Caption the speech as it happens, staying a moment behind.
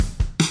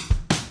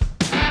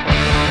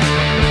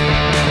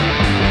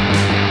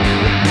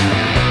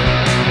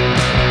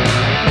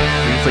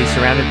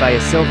Surrounded by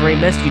a silvery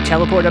mist, you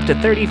teleport up to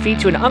 30 feet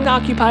to an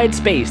unoccupied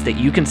space that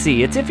you can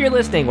see. It's If You're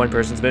Listening, one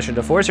person's mission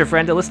to force her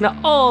friend to listen to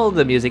all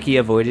the music he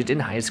avoided in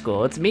high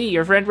school. It's me,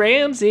 your friend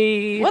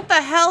Ramsey. What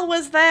the hell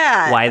was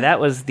that? Why, that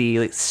was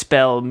the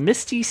spell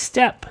Misty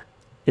Step.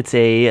 It's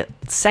a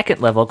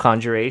second level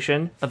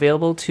conjuration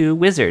available to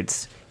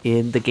wizards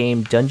in the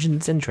game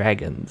Dungeons and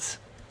Dragons.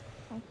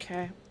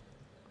 Okay.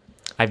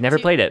 I've never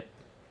played it.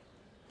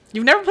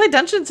 You've never played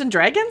Dungeons and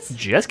Dragons?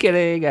 Just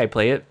kidding. I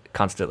play it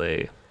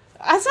constantly.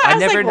 I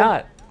never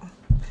not.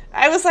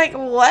 I was like,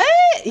 what?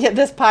 Yeah,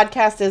 this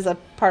podcast is a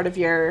part of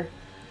your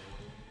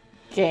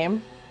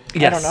game.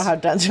 Yes. I don't know how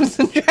Dungeons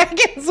and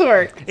Dragons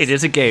work. It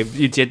is a game.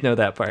 You did know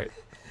that part.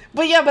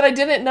 But yeah, but I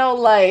didn't know,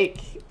 like,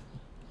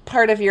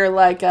 part of your,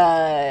 like,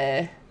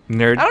 Nerd.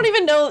 I don't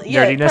even know.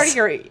 Yeah,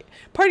 Nerdiness?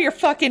 part of your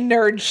fucking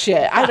nerd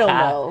shit. I don't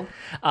know.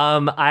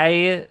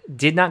 I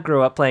did not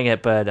grow up playing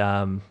it, but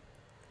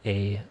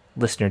a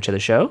listener to the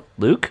show,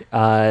 Luke,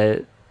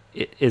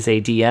 is a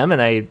DM,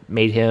 and I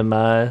made him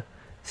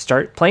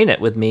start playing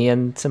it with me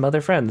and some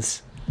other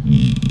friends.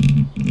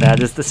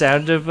 That is the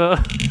sound of a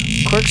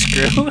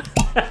corkscrew.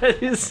 That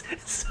is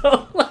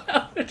so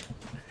loud.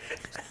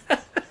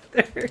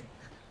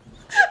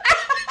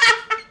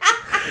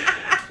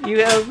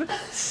 You have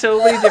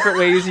so many different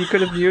ways you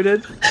could have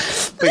muted,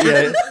 but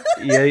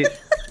you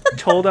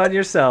told on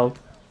yourself.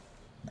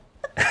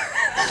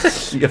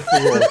 You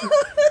fool.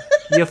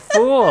 You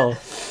fool.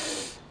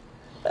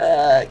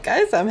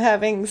 Guys, I'm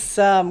having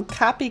some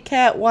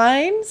Copycat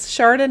Wines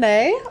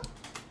Chardonnay.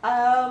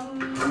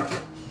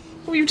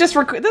 We've just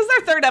recorded. This is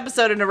our third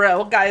episode in a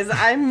row, guys.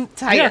 I'm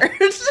tired.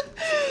 Yeah.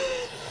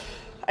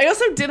 I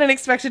also didn't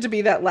expect it to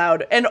be that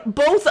loud, and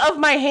both of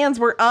my hands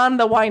were on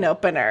the wine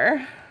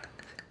opener.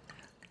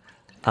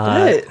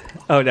 Oh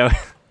no.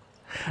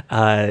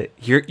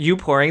 You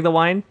pouring the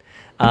wine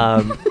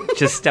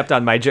just stepped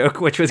on my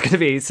joke, which was going to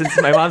be,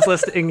 since my mom's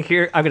listening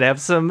here, I'm going to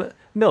have some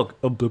milk.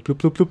 Oh, bloop, bloop,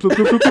 bloop, bloop,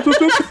 bloop, bloop, bloop,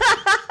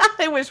 bloop.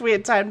 I wish we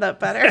had timed that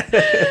better.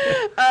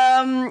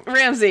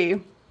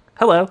 Ramsey.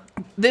 Hello.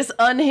 This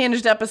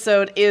unhinged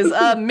episode is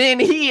a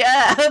mini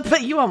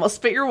but you almost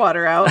spit your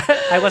water out.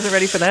 I wasn't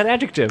ready for that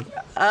adjective.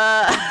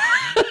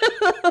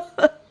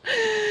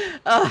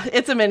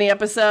 It's a mini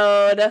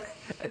episode.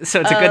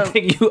 So it's a good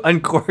thing you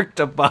uncorked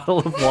a bottle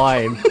of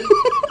wine.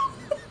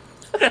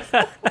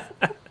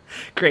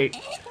 Great.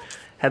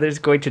 Heather's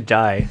going to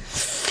die.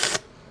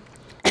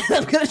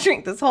 I'm going to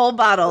drink this whole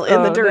bottle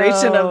in the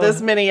duration of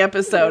this mini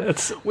episode,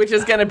 which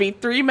is going to be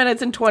 3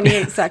 minutes and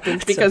 28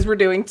 seconds because we're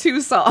doing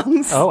 2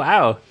 songs. Oh,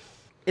 wow.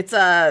 It's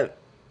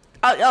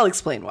I'll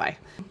explain why.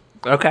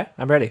 Okay,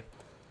 I'm ready.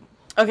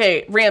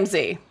 Okay,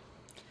 Ramsey.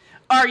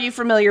 Are you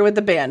familiar with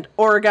the band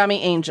Origami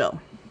Angel?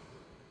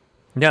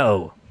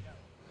 No.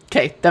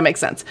 Okay, that makes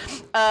sense.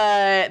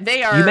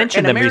 They are you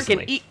mentioned an them American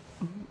recently.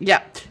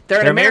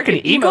 They're an American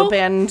emo Eagle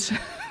band.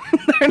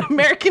 They're an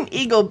American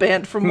Eagle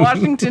band from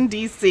Washington,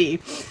 D.C.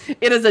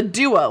 It is a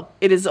duo.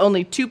 It is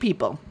only 2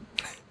 people.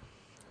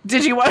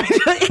 Did you want me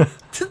to...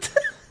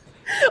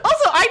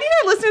 Also, I need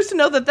our listeners to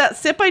know that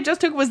sip I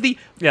just took was the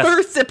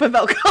first sip of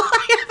alcohol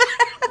I have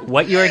had.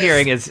 What you are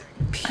hearing is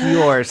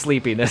pure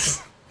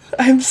sleepiness.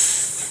 I'm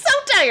so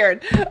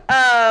tired.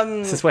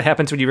 This is what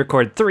happens when you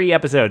record 3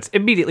 episodes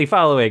immediately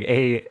following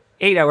a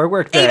 8-hour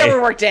workday.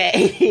 8-hour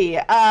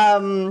workday.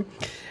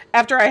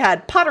 After I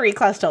had pottery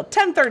class till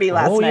 10:30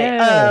 last night.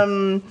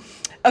 Yeah.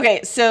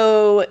 Okay,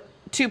 so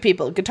 2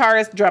 people,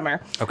 guitarist, drummer.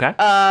 Okay.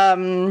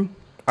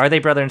 Are they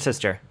brother and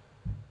sister?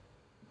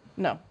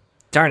 No.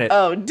 Darn it.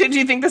 Oh, did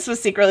you think this was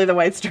secretly the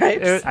White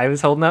Stripes? I was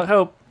holding out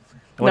hope.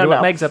 I wonder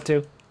what Meg's up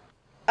to.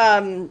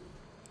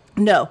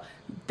 No.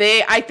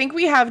 I think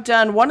we have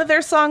done one of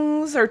their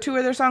songs or 2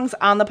 of their songs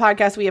on the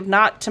podcast. We have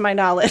not, to my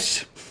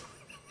knowledge,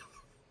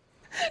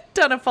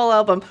 done a full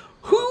album.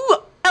 Who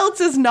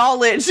else's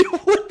knowledge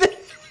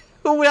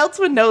who else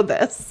would know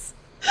this?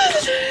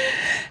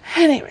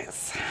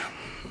 Anyways.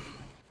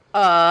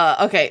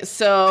 Okay,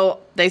 so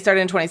they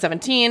started in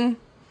 2017.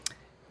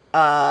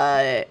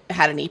 Had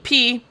an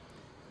EP.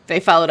 They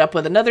followed up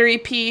with another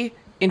EP.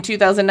 In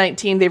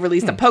 2019, they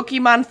released a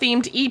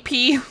Pokemon-themed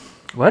EP.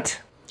 What?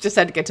 Just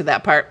had to get to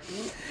that part.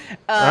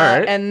 All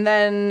right. And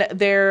then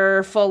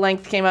their full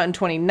length came out in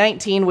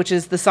 2019, which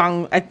is the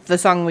song at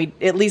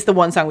least the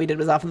one song we did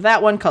was off of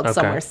that one, called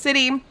Somewhere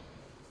City.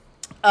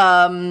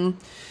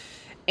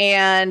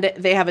 And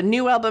they have a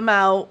new album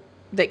out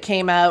that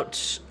came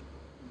out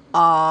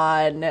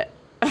on...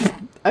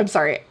 I'm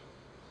sorry.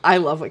 I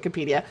love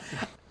Wikipedia.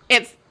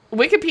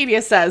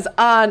 Wikipedia says,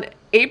 on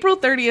April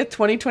 30th,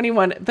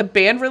 2021, the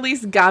band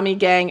released Gami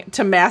Gang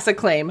to mass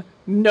acclaim.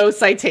 No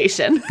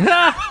citation.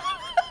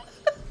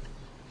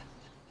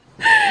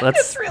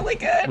 It's really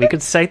good.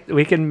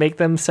 We can make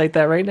them cite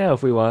that right now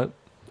if we want.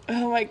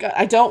 Oh my god.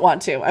 I don't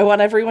want to. I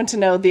want everyone to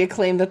know the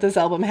acclaim that this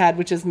album had,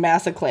 which is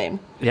mass acclaim.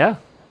 Yeah.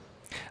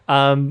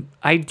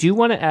 I do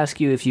want to ask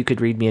you if you could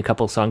read me a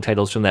couple song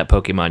titles from that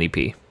Pokemon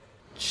EP.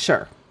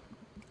 Sure.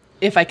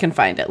 If I can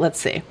find it. Let's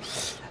see.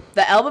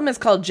 The album is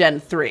called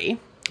Gen 3.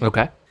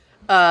 Okay.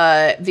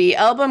 The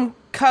album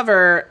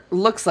cover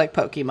looks like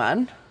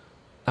Pokemon.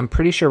 I'm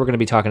pretty sure we're going to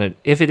be talking,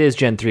 if it is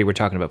Gen 3, we're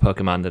talking about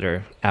Pokemon that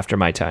are after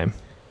my time.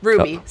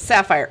 Ruby,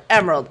 Sapphire,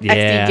 Emerald,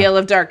 Yeah. XD Gale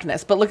of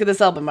Darkness. But look at this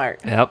album art.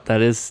 Yep,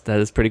 that is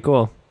pretty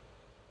cool.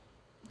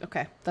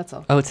 Okay, that's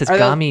all. Oh, it says Are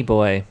those- Gummy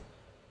Boy.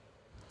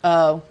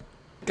 Oh,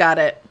 got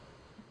it.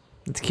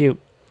 It's cute.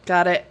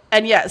 Got it.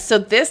 And yeah, so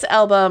this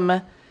album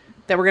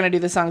that we're going to do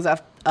the songs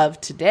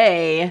of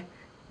today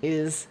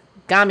is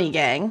Gami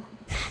Gang.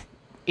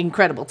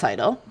 Incredible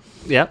title.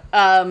 Yep.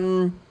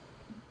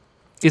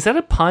 Is that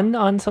a pun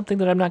on something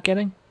that I'm not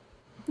getting?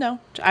 No,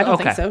 I don't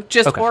think Okay. so.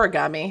 Just Okay.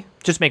 Origami.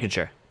 Just making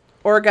sure.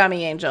 Origami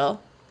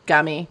Angel.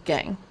 Gami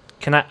Gang.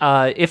 Can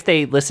I, if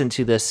they listen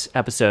to this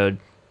episode,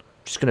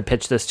 just going to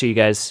pitch this to you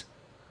guys.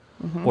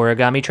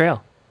 Origami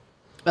Trail.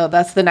 Oh,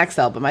 that's the next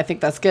album. I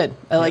think that's good.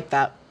 I like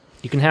that.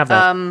 You can have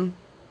that.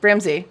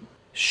 Ramsey,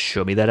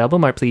 Show me that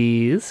album art,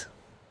 please.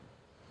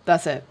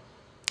 that's it.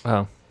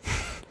 Oh,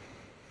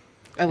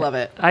 I love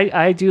it.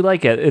 I do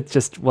like it. It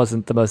just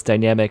wasn't the most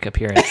dynamic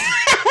appearance.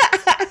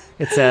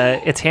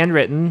 It's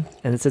handwritten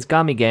and it says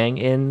Gami Gang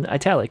in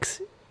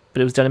italics,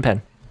 but it was done in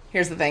pen.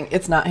 Here's the thing.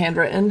 It's not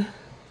handwritten.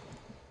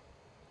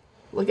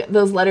 Look at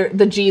those letters.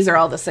 The G's are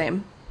all the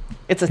same.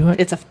 It's You know a what?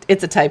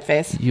 it's a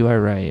typeface. You are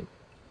right.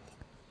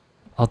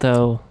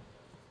 Although,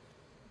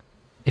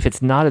 if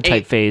it's not a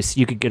Eight. typeface,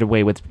 you could get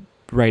away with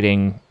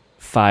writing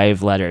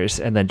 5 letters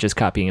and then just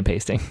copying and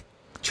pasting.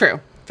 True.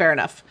 Fair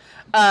enough.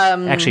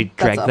 Actually,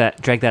 that's all.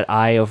 drag that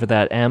I over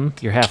that M.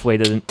 You're halfway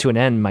to an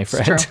N, my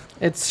friend. True.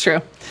 It's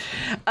true.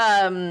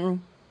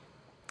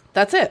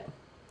 That's it.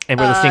 And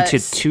we're listening to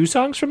s- 2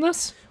 songs from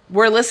this?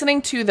 We're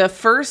listening to the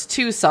first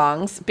 2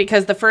 songs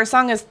because the first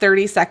song is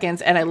 30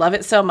 seconds and I love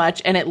it so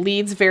much and it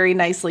leads very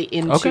nicely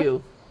into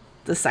Okay.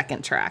 the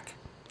second track.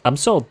 I'm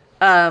sold.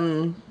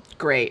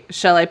 Great.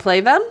 Shall I play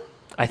them?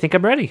 I think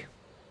I'm ready.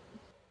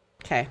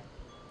 Okay.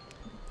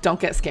 Don't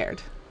get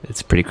scared.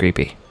 It's pretty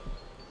creepy.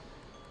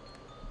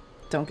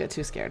 Don't get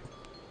too scared.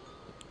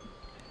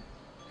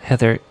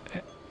 Heather,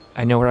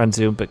 I know we're on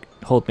Zoom, but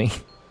hold me.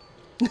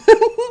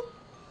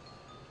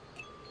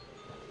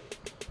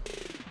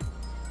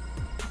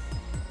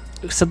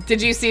 So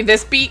Did you see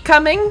this beat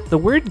coming? the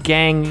word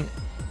gang,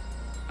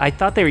 I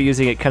thought they were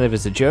using it kind of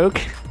as a joke.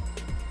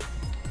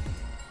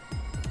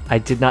 I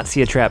did not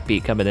see a trap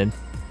beat coming in.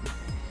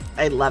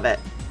 I love it.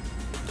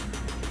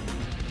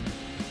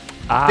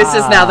 This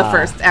is now the Ah.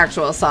 first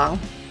actual song.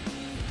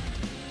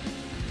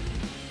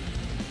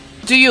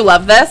 Do you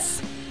love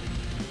this?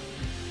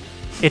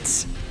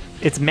 It's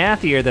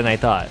mathier than I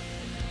thought.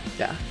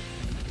 Yeah.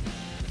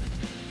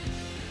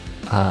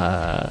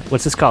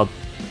 What's this called?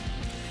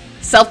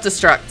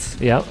 Self-destruct.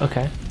 Yeah,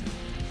 okay.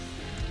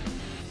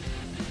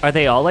 Are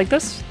they all like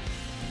this?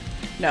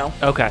 No.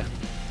 Okay.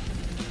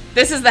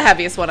 This is the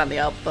heaviest one on the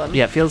album.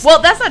 Yeah, it feels...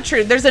 Well, that's not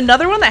true. There's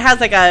another one that has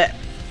like a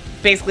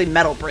basically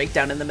metal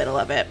breakdown in the middle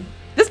of it.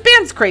 This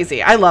band's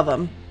crazy. I love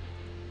them.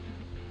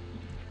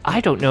 I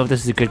don't know if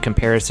this is a good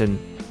comparison.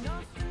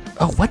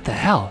 Oh, what the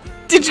hell?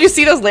 Did you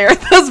see those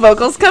those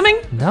vocals coming?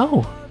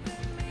 No.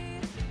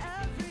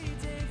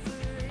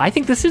 I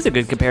think this is a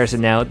good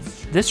comparison now.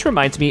 This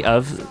reminds me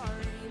of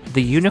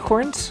the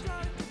Unicorns,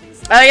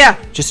 Oh yeah.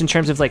 just in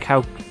terms of like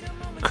how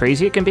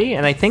crazy it can be.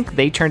 And I think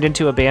they turned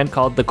into a band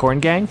called the Corn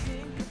Gang,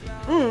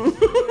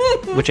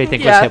 which I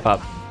think was Yeah. hip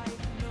hop.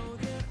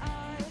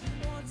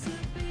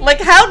 Like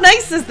how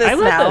nice is this I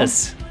love now?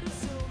 this.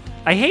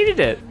 I hated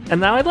it, and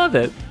now I love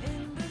it.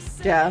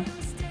 Yeah.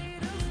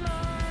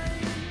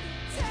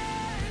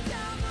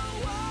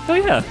 Oh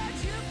yeah.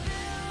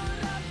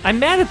 I'm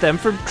mad at them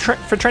for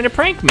trying to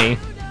prank me.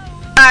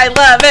 I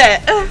love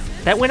it.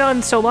 That went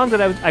on so long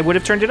that I would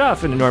have turned it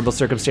off in a normal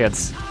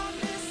circumstance.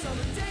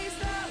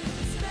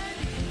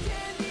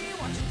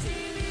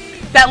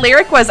 That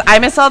lyric was, I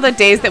miss all the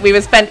days that we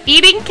would spend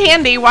eating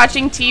candy,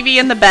 watching TV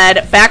in the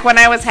bed, back when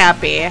I was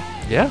happy.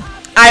 Yeah.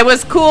 I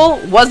was cool,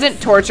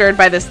 wasn't tortured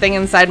by this thing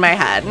inside my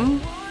head.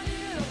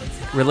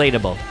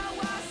 Relatable.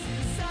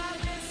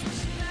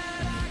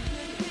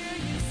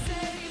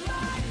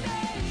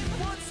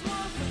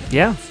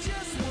 Yeah.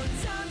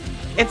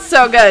 It's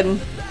so good.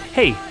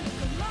 Hey,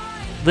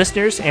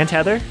 listeners and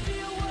Heather,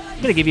 I'm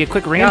going to give you a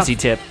quick Ramsey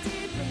tip.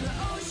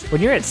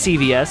 When you're at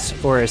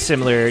CVS or a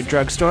similar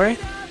drugstore,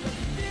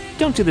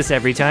 don't do this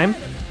every time.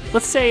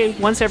 Let's say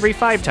once every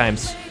 5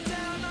 times.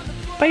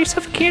 Buy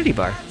yourself a candy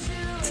bar.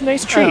 It's a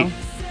nice treat. Oh.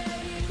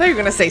 I thought you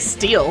were going to say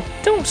steal.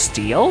 Don't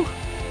steal.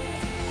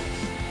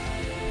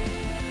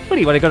 What do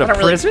you want to go to don't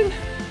really- prison?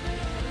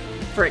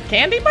 For a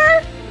candy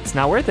bar? It's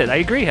not worth it. I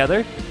agree,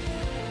 Heather.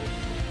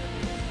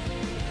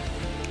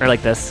 I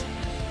like this.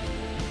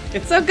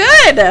 It's so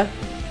good.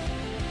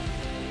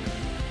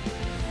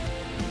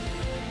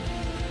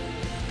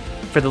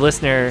 For the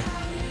listener,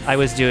 I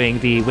was doing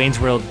the Wayne's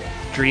World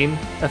dream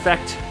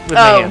effect with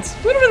my hands.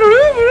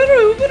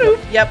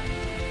 Yep.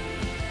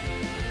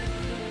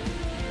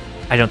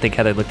 I don't think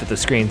Heather looked at the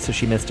screen, so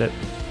she missed it.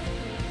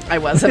 I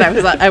was, and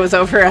I was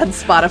over on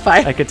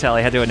Spotify. I could tell.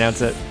 I had to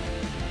announce it.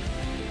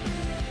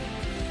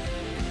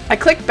 I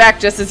clicked back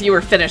just as you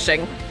were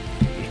finishing,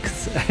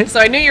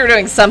 so I knew you were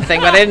doing something,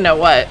 but I didn't know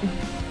what.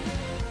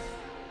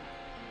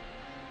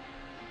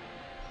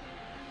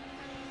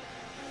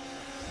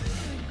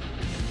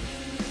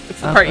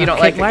 part you don't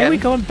like Why again. are we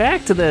going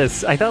back to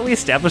this? I thought we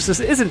established this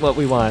isn't what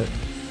we want.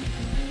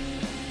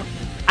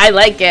 I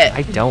like it.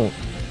 I don't.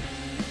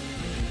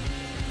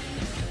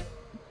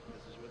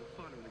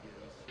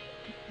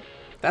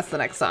 That's the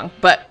next song,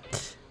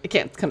 but I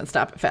couldn't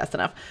stop it fast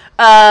enough.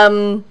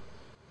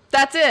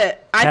 That's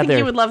it. I think Heather.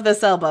 you would love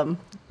this album.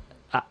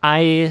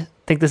 I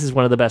think this is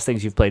one of the best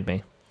things you've played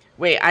me.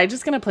 Wait, I'm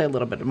just gonna play a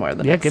little bit more of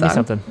the Yeah, next give me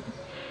song. something.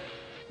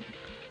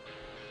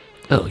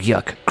 Oh,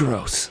 yuck.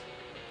 Gross.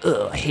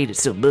 Oh, I hate it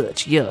so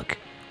much. Yuck.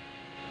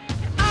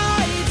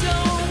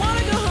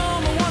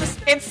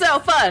 It's so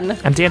fun.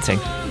 I'm dancing.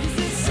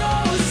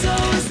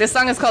 This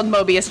song is called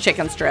Mobius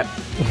Chicken Strip.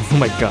 Oh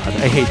my god,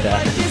 I hate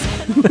that.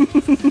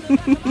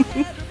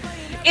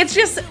 It's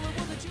just,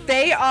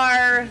 they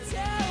are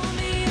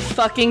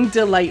fucking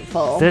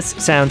delightful. This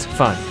sounds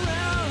fun.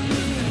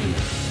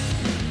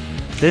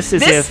 This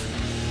is This-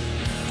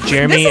 if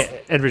Jeremy this is-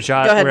 and Go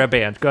Rajat ahead. were a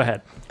band. Go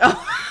ahead.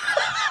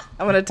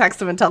 I'm gonna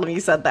text him and tell him you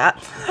said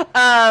that.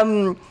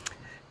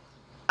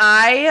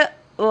 I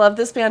love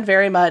this band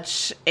very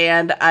much,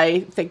 and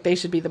I think they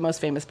should be the most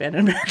famous band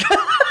in America.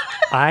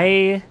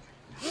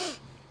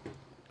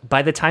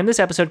 By the time this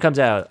episode comes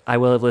out, I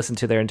will have listened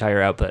to their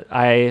entire output.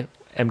 I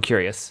am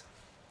curious.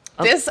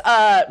 This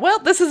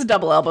is a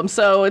double album,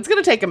 so it's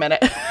gonna take a minute.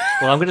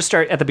 Well, I'm going to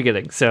start at the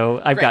beginning.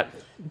 So I've got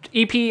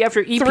EP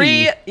after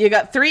EP. You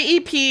got 3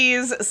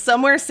 EPs,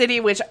 Somewhere City,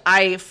 which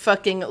I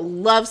fucking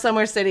love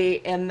Somewhere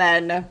City, and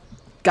then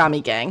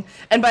Gami Gang.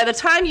 And by the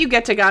time you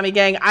get to Gami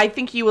Gang, I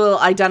think you will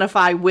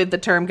identify with the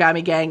term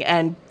Gami Gang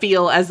and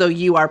feel as though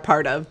you are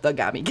part of the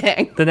Gami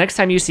Gang. The next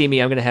time you see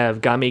me, I'm going to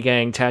have Gami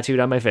Gang tattooed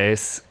on my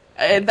face.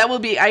 That will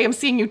be, I am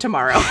seeing you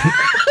tomorrow.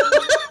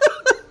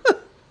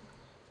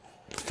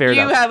 Fair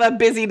You enough. have a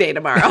busy day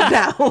tomorrow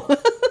now.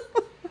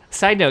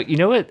 Side note, you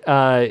know what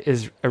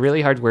is a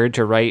really hard word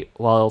to write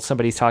while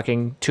somebody's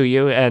talking to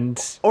you? And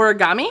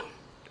Origami?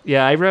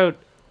 yeah, I wrote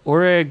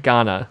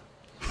oregana.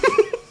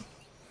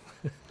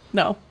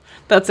 No,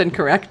 that's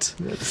incorrect.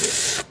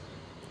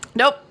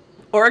 Nope.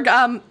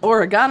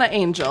 Origana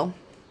Angel.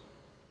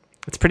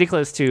 It's pretty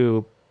close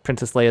to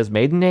Princess Leia's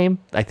maiden name.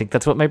 I think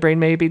that's what my brain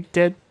maybe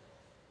did.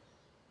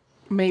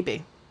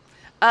 Maybe.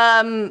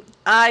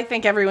 I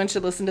think everyone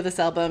should listen to this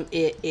album.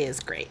 It is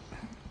great.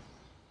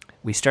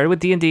 We started with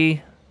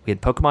D&D. We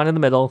had Pokemon in the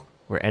middle.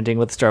 We're ending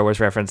with Star Wars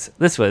reference.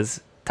 This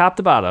was, top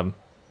to bottom,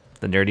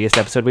 the nerdiest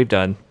episode we've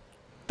done.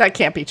 That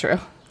can't be true.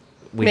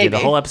 We did a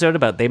Maybe. whole episode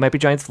about They Might Be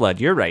Giants Flood.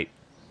 You're right.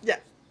 Yeah.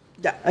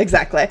 Yeah,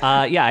 exactly.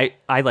 Yeah,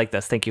 I like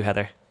this. Thank you,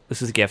 Heather.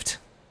 This was a gift.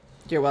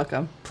 You're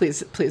welcome.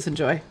 Please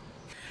enjoy.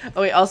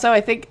 Oh, wait, also,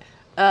 I think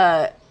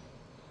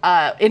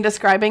in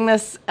describing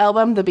this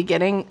album, the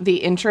beginning, the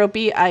intro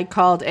beat, I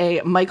called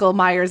a Michael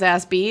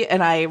Myers-ass beat,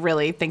 and I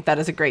really think that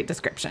is a great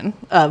description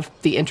of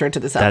the intro to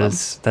this album.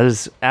 That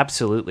is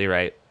absolutely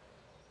right.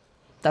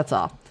 That's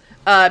all.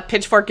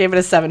 Pitchfork gave it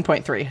a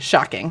 7.3.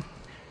 Shocking.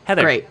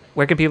 Heather, Great.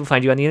 where can people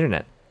find you on the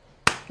internet?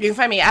 You can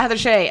find me at Heather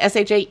Shea,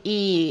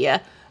 SHAE.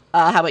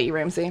 How about you,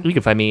 Ramsey? You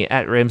can find me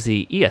at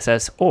Ramsey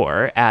ESS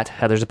or at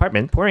Heather's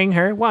apartment pouring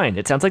her wine.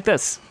 It sounds like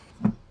this.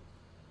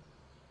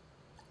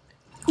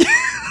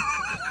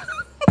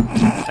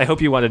 I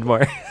hope you wanted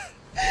more.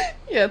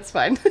 Yeah, it's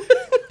fine.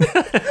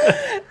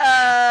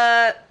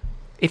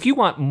 If you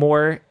want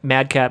more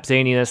madcap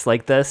zaniness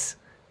like this,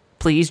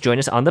 please join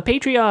us on the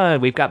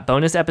Patreon. We've got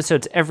bonus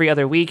episodes every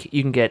other week.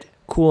 You can get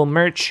cool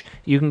merch.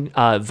 You can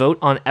vote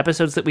on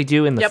episodes that we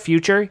do in the Yep.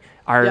 future.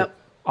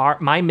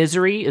 My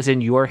misery is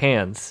in your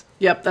hands.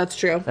 Yep, that's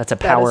true. That's a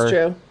power That is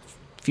true.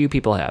 few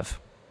people have.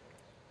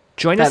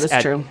 Join That us is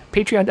at true.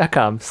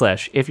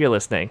 patreon.com/if you're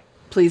listening.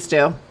 Please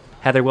do.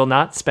 Heather will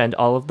not spend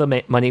all of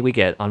the money we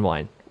get on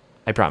wine.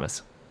 I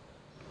promise.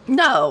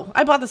 No,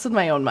 I bought this with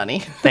my own money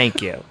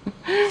Thank you.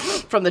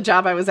 from the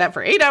job I was at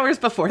for 8 hours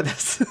before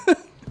this.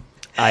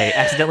 I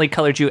accidentally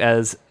colored you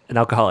as an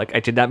alcoholic. I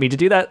did not mean to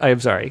do that. I am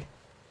sorry.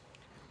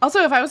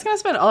 Also, if I was going to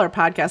spend all our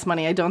podcast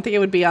money, I don't think it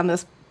would be on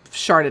this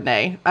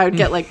Chardonnay. I would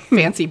get like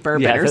fancy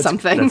bourbon or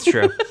something. That's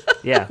true.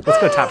 Yeah, let's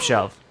go top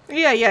shelf.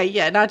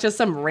 Yeah. Not just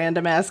some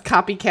random ass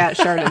copycat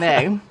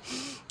Chardonnay.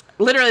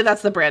 Literally,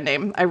 that's the brand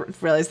name. I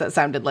realized that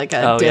sounded like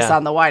a diss yeah.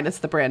 on the wine. It's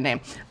the brand name.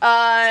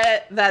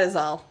 That is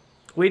all.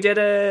 We did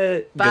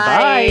it.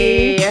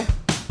 Bye. Goodbye.